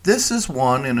This is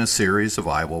one in a series of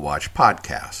Iowa Watch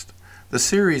podcasts. The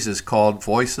series is called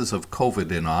Voices of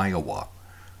COVID in Iowa.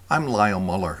 I'm Lyle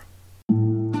Muller.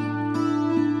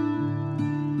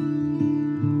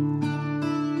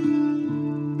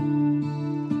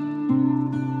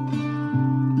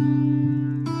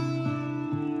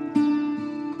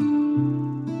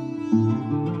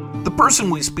 The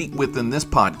person we speak with in this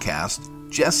podcast,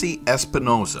 Jesse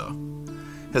Espinoza,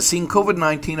 has seen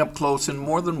COVID-19 up close in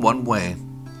more than one way.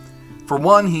 For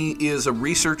one, he is a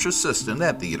research assistant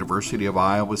at the University of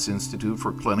Iowa's Institute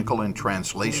for Clinical and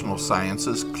Translational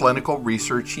Sciences Clinical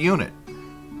Research Unit.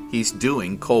 He's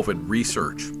doing COVID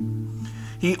research.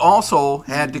 He also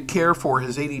had to care for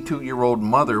his 82-year-old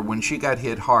mother when she got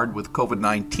hit hard with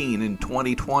COVID-19 in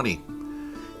 2020.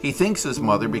 He thinks his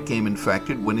mother became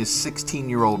infected when his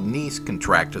 16-year-old niece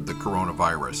contracted the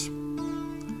coronavirus.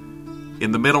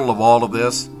 In the middle of all of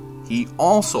this, he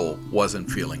also wasn't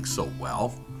feeling so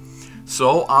well.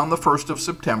 So on the 1st of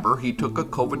September, he took a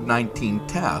COVID-19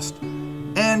 test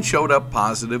and showed up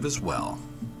positive as well.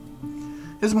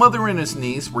 His mother and his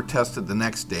niece were tested the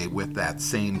next day with that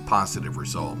same positive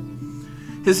result.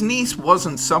 His niece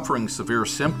wasn't suffering severe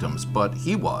symptoms, but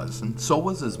he was, and so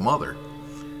was his mother.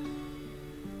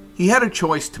 He had a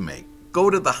choice to make: go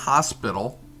to the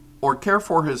hospital or care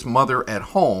for his mother at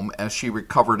home as she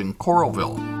recovered in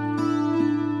Coralville.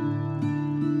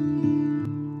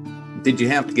 Did you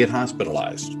have to get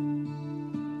hospitalized?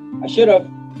 I should have.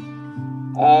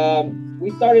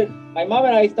 My mom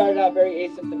and I started out very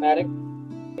asymptomatic.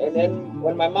 And then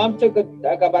when my mom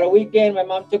about a weekend, my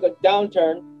mom took a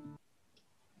downturn.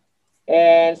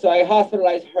 And so I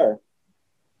hospitalized her.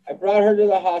 I brought her to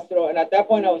the hospital. And at that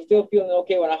point, I was still feeling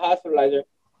okay when I hospitalized her.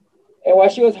 And while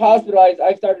she was hospitalized,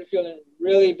 I started feeling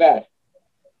really bad.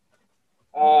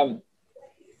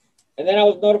 And then I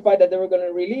was notified that they were going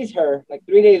to release her like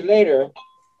 3 days later.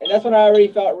 And that's when I already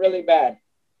felt really bad.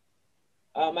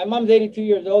 My mom's 82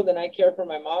 years old and I care for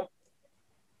my mom.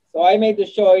 So I made the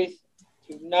choice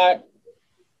to not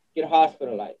get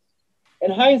hospitalized.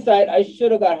 In hindsight, I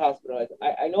should have got hospitalized.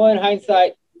 I know in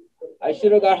hindsight, I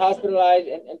should have got hospitalized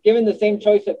and given the same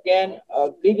choice again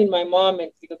of leaving my mom,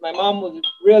 because my mom was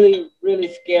really,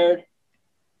 really scared.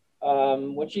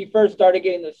 When she first started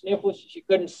getting the sniffles, she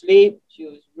couldn't sleep. She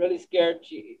was really scared.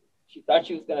 She thought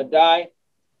she was going to die.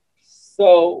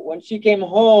 So when she came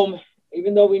home,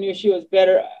 even though we knew she was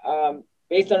better,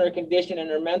 based on her condition and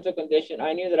her mental condition,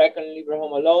 I knew that I couldn't leave her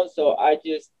home alone. So I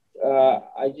just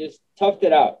toughed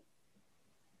it out.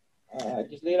 I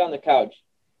just laid on the couch.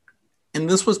 And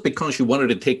this was because you wanted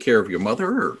to take care of your mother?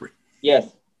 Or?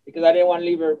 Yes, because I didn't want to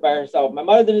leave her by herself. My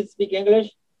mother doesn't speak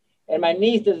English, and my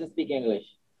niece doesn't speak English.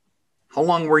 How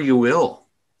long were you ill?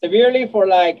 Severely for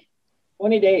like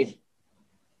 20 days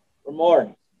or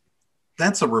more.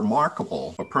 That's a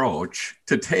remarkable approach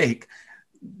to take.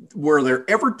 Were there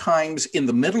ever times in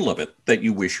the middle of it that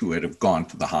you wish you would have gone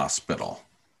to the hospital?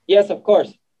 Yes, of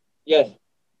course. Yes.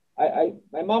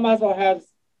 My mom also has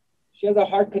a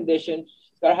heart condition.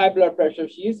 She's got high blood pressure.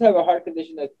 She used to have a heart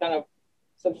condition that's kind of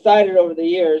subsided over the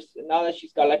years. And now that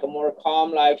she's got like a more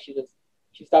calm life, she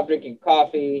stopped drinking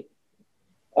coffee.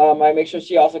 I make sure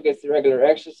she also gets the regular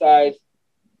exercise.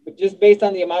 But just based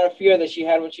on the amount of fear that she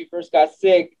had when she first got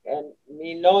sick, and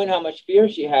me knowing how much fear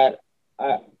she had,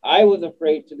 I was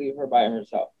afraid to leave her by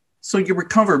herself. So you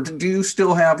recovered. Do you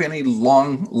still have any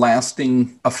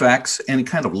long-lasting effects, any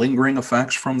kind of lingering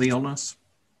effects from the illness?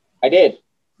 I did.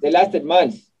 They lasted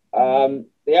months.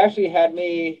 They actually had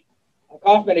me on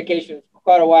cough medication for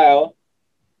quite a while.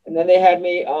 And then they had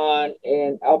me on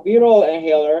an albuterol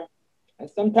inhaler. And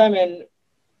sometime in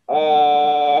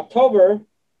October,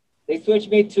 they switched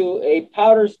me to a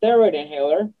powder steroid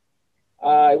inhaler.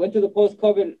 I went to the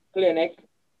post-COVID clinic,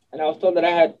 and I was told that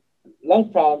I had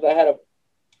lung problems. I had a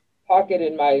pocket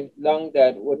in my lung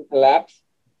that wouldn't collapse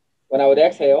when I would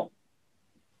exhale.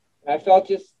 And I felt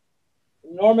just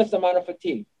enormous amount of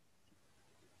fatigue.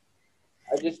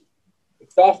 I just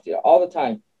exhausted all the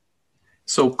time.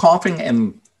 So coughing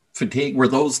and fatigue, were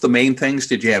those the main things?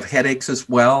 Did you have headaches as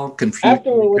well? Confusion?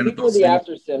 These were the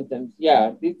after symptoms.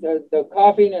 Yeah, the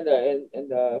coughing and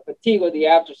the fatigue were the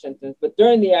after symptoms. But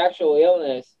during the actual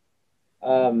illness,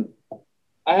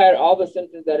 I had all the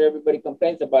symptoms that everybody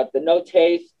complains about: the no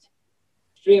taste,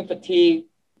 extreme fatigue,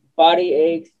 body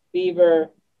aches,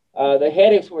 fever. The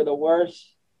headaches were the worst.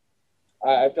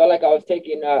 I felt like I was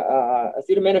taking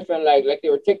acetaminophen, like they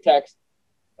were Tic Tacs.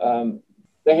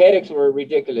 The headaches were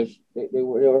ridiculous. They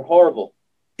were horrible.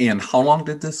 And how long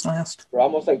did this last? For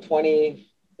almost like 20.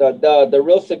 The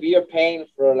real severe pain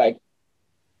for like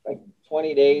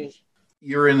 20 days.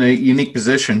 You're in a unique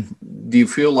position. Do you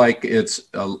feel like it's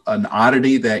an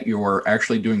oddity that you're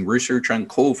actually doing research on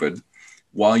COVID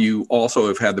while you also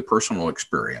have had the personal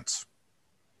experience?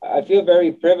 I feel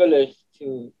very privileged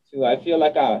to I feel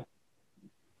like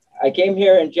I came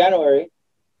here in January,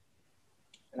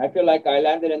 and I feel like I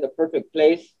landed in the perfect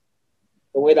place.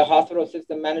 The way the hospital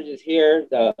system manages here,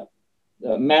 the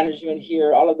management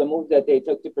here, all of the moves that they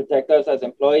took to protect us as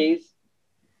employees.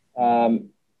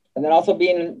 And then also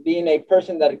being a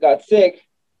person that got sick,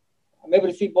 I'm able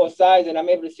to see both sides, and I'm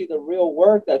able to see the real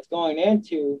work that's going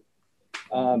into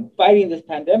fighting this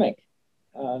pandemic,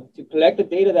 to collect the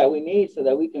data that we need so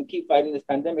that we can keep fighting this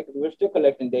pandemic. Because we're still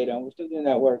collecting data and we're still doing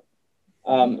that work.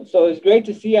 So it's great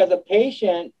to see as a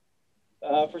patient,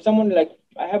 for someone like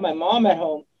I have my mom at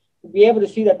home, to be able to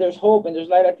see that there's hope and there's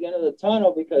light at the end of the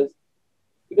tunnel, because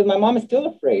my mom is still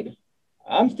afraid.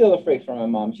 I'm still afraid for my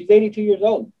mom. She's 82 years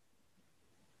old.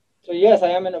 So yes, I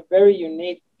am in a very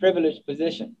unique, privileged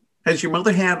position. Has your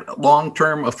mother had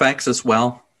long-term effects as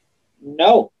well?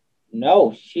 No,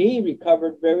 she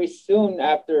recovered very soon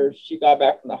after she got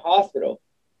back from the hospital.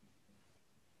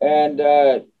 And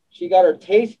she got her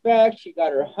taste back. She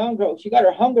got her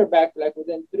hunger back like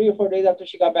within 3 or 4 days after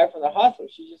she got back from the hospital.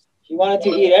 She wanted to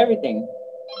eat everything.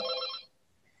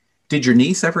 Did your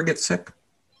niece ever get sick?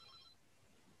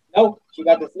 No, she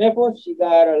got the sniffles. She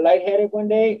got a lightheaded one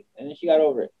day, and then she got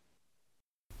over it.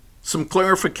 Some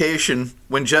clarification.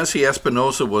 When Jesse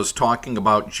Espinoza was talking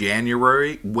about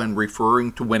January, when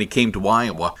referring to when he came to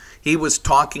Iowa, he was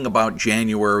talking about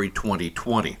January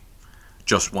 2020.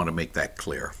 Just want to make that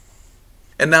clear.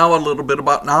 And now a little bit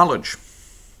about knowledge.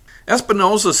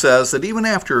 Espinoza says that even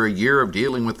after a year of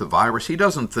dealing with the virus, he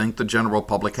doesn't think the general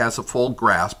public has a full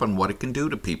grasp on what it can do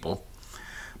to people.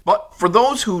 But for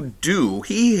those who do,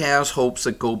 he has hopes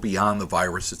that go beyond the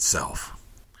virus itself.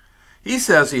 He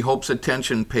says he hopes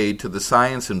attention paid to the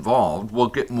science involved will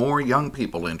get more young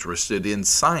people interested in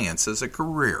science as a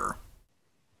career.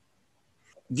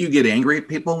 Do you get angry at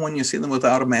people when you see them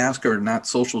without a mask or not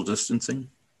social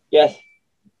distancing? Yes.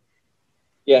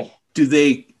 Do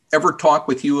they ever talk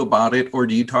with you about it, or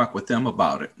do you talk with them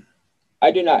about it?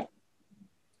 I do not.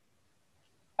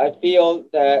 I feel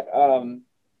that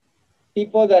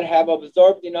people that have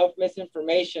absorbed enough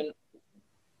misinformation,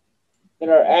 that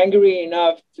are angry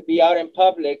enough to be out in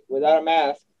public without a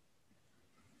mask,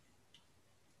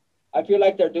 I feel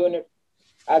like they're doing it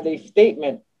as a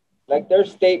statement, like their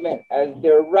statement as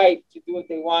their right to do what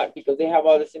they want because they have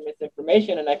all this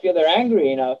misinformation. And I feel they're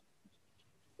angry enough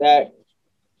that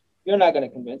you're not going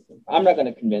to convince them. I'm not going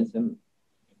to convince them.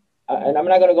 And I'm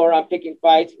not going to go around picking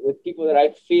fights with people that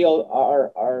I feel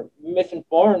are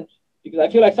misinformed, because I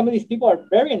feel like some of these people are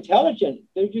very intelligent.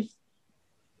 They've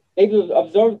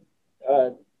absorbed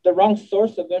the wrong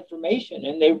source of information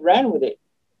and they ran with it.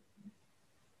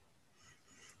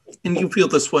 And you feel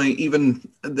this way, even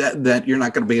that you're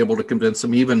not going to be able to convince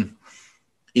them, even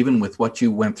with what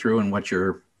you went through and what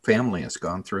your family has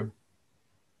gone through?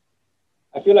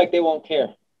 I feel like they won't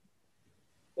care.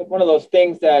 It's one of those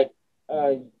things that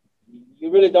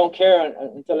you really don't care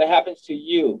until it happens to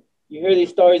you. You hear these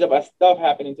stories about stuff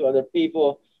happening to other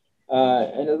people,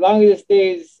 and as long as it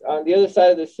stays on the other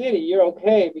side of the city, you're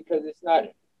okay because it's not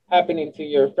happening to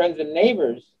your friends and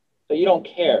neighbors, so you don't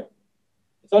care.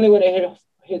 It's only when it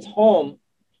hits home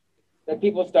that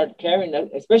people start caring,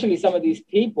 especially some of these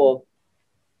people,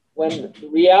 when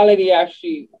reality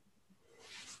actually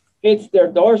hits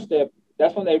their doorstep.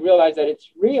 That's when they realize that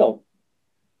it's real.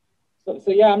 So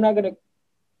yeah, I'm not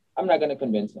gonna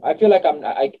convince them. I feel like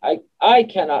I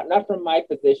cannot, not from my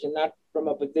position, not from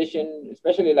a position,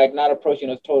 especially like not approaching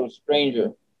a total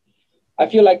stranger. I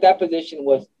feel like that position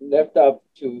was left up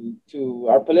to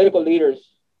our political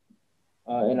leaders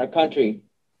in our country.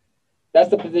 That's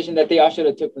the position that they all should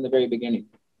have took from the very beginning.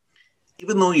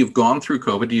 Even though you've gone through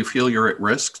COVID, do you feel you're at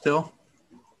risk still?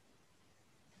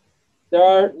 There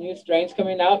are new strains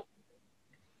coming out.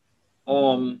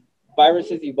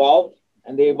 Viruses evolve,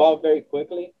 and they evolve very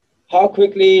quickly. How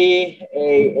quickly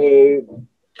a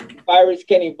virus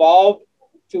can evolve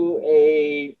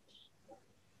to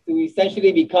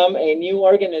essentially become a new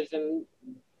organism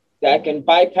that can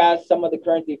bypass some of the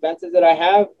current defenses that I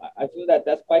have, I feel that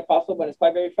that's quite possible, but it's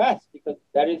quite very fast, because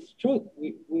that is truth.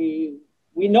 We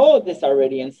know this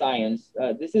already in science.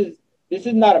 This is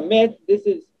not a myth. This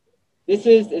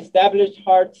is established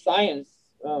hard science.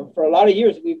 For a lot of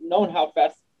years, we've known how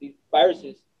fast these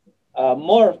viruses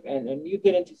morph and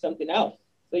mutate into something else.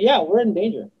 So yeah, we're in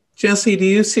danger. Jesse, do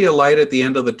you see a light at the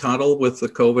end of the tunnel with the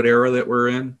COVID era that we're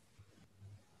in?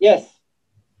 Yes,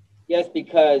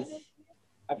 because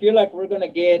I feel like we're going to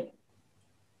get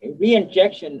a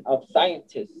re-injection of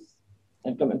scientists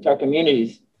and come into our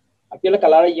communities. I feel like a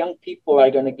lot of young people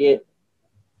are going to get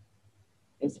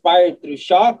inspired through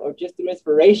shock or just through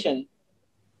inspiration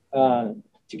to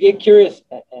get curious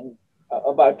and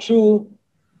about truth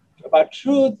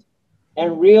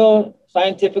and real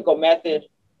scientific method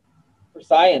for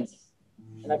science.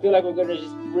 And I feel like we're going to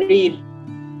just breed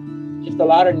just a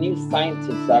lot of new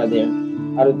scientists out of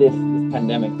this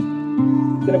pandemic.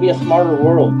 It's going to be a smarter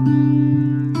world.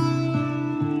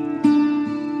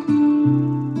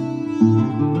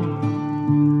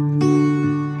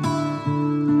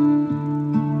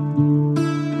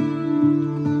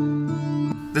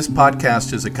 This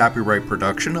podcast is a copyright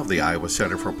production of the Iowa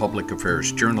Center for Public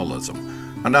Affairs Journalism,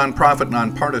 a nonprofit,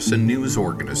 nonpartisan news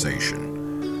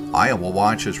organization. Iowa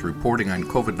Watch's reporting on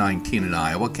COVID-19 in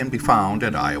Iowa can be found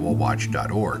at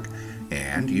iowawatch.org,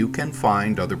 and you can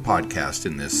find other podcasts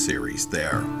in this series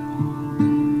there.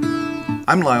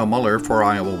 I'm Lyle Muller for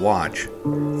Iowa Watch.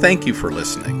 Thank you for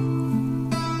listening.